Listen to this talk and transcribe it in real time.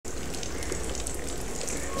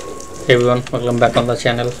Hey everyone, welcome back on the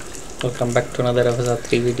channel. Welcome back to another episode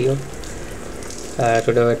 3 video.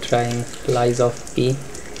 Today we're trying Lies of P.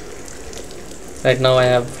 Right now I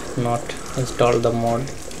have not installed the mod.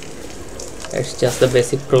 It's just the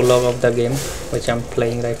basic prologue of the game which I'm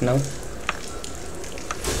playing right now.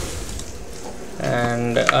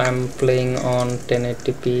 And I'm playing on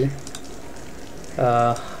 1080p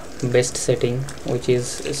best setting, which is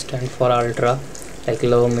stand for ultra, like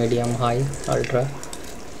low, medium, high, ultra.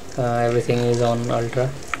 Everything is on ultra,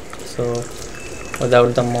 so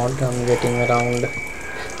without the mod I'm getting around.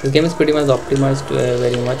 This game is pretty much optimized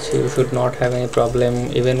very much. You should not have any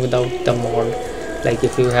problem even without the mod. Like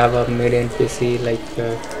if you have a mid-end PC like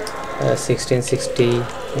 1660,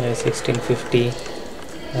 1650,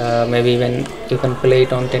 maybe even you can play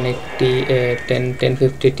it on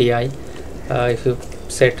 1050 Ti if you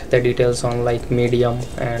set the details on like medium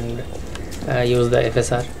and use the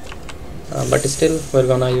FSR. But still we're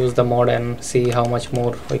gonna use the mod and see how much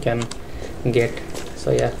more we can get.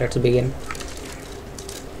 So yeah, let's begin.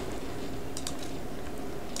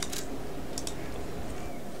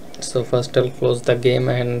 So first I'll close the game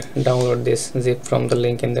and download this zip from the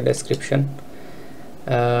link in the description.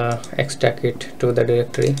 Extract it to the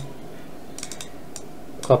directory,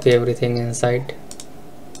 copy everything inside,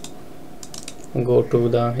 go to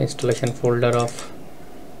the installation folder of,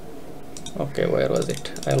 okay, where was it?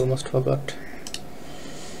 I almost forgot.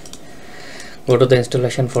 Go to the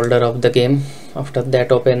installation folder of the game. After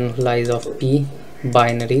that open Lies of P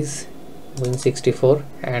binaries win64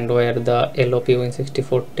 and where the lop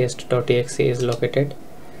win64 test.exe is located.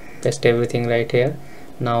 Paste everything right here.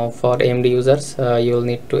 Now for AMD users, you will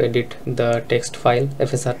need to edit the text file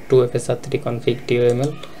fsr2 fsr3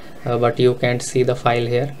 config.toml, but you can't see the file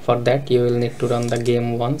here. For that you will need to run the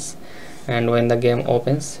game once, and when the game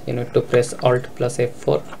opens you need to press alt plus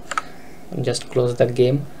F4. Just close the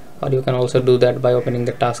game, or you can also do that by opening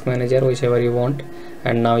the task manager, whichever you want.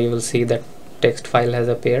 And now you will see that text file has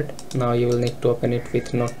appeared. Now you will need to open it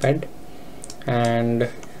with notepad and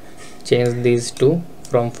change these two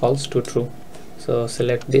from false to true. So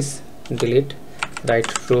select this, delete, write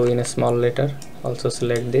true in a small letter. Also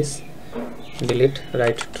select this, delete,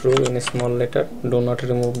 write true in a small letter. Do not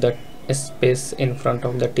remove the space in front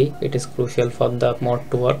of the T. It is crucial for the mod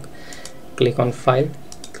to work. Click on file,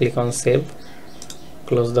 click on save,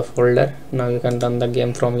 close the folder. Now you can run the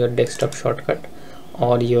game from your desktop shortcut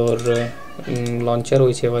or your launcher,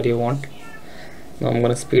 whichever you want. Now I'm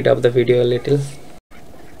gonna speed up the video a little.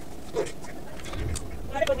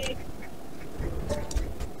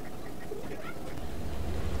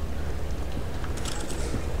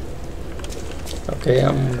 Okay,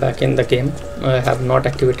 I'm back in the game. I have not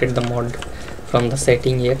activated the mod from the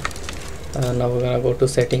setting yet. Now we're gonna go to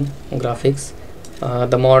setting, graphics.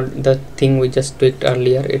 The mod, the thing we just tweaked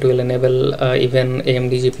earlier, it will enable even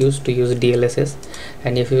AMD GPUs to use DLSS,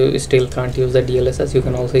 and if you still can't use the DLSS, you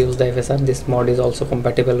can also use the FSR. This mod is also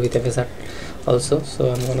compatible with FSR also.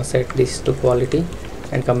 So I'm gonna set this to quality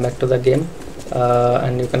and come back to the game,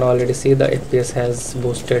 and you can already see the FPS has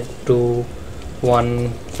boosted to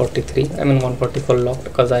 143. I mean 144 locked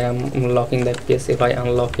because I am locking the FPS. If I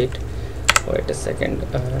unlock it, wait a second,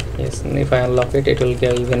 yes, if I unlock it, it will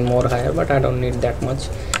get even more higher, but I don't need that much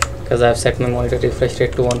because I have set my monitor refresh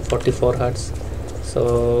rate to 144 Hz.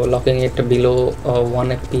 So locking it below 1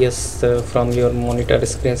 FPS from your monitor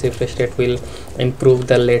screen refresh rate will improve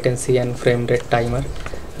the latency and frame rate timer.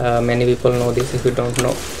 Many people know this. If you don't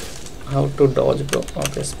know how to dodge, bro,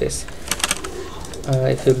 okay, space.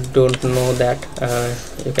 If you don't know that,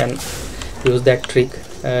 you can use that trick.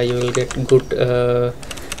 You will get good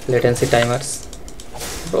latency timers.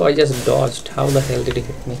 Bro, I just dodged. How the hell did he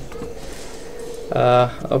hit me?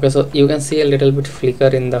 Okay, so you can see a little bit flicker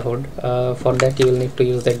in the hood. For that you will need to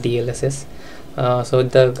use the DLSS. So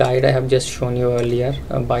the guide I have just shown you earlier,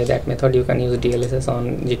 by that method you can use DLSS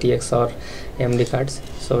on GTX or AMD cards.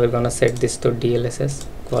 So we're gonna set this to DLSS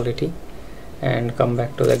quality and come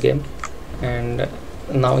back to the game, and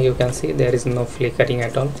now you can see there is no flickering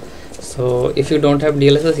at all. So if you don't have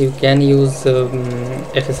DLSS, you can use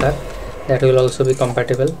FSR. That will also be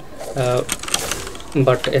compatible,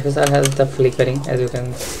 but FSR has the flickering, as you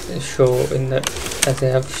can show in the, as I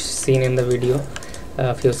have seen in the video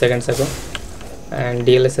a few seconds ago, and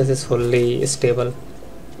DLSS is fully stable.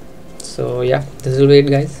 So yeah, this will be it,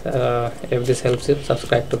 guys. If this helps you,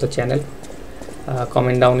 subscribe to the channel.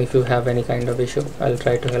 Comment down if you have any kind of issue. I'll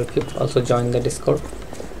try to help you. Also join the Discord.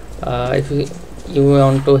 If you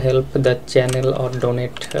want to help the channel or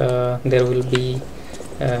donate, there will be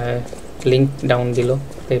link down below,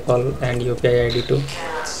 PayPal and UPI ID too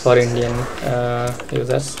for Indian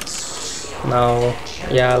users. Now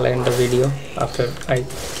yeah, I'll end the video after I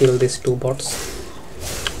kill these two bots.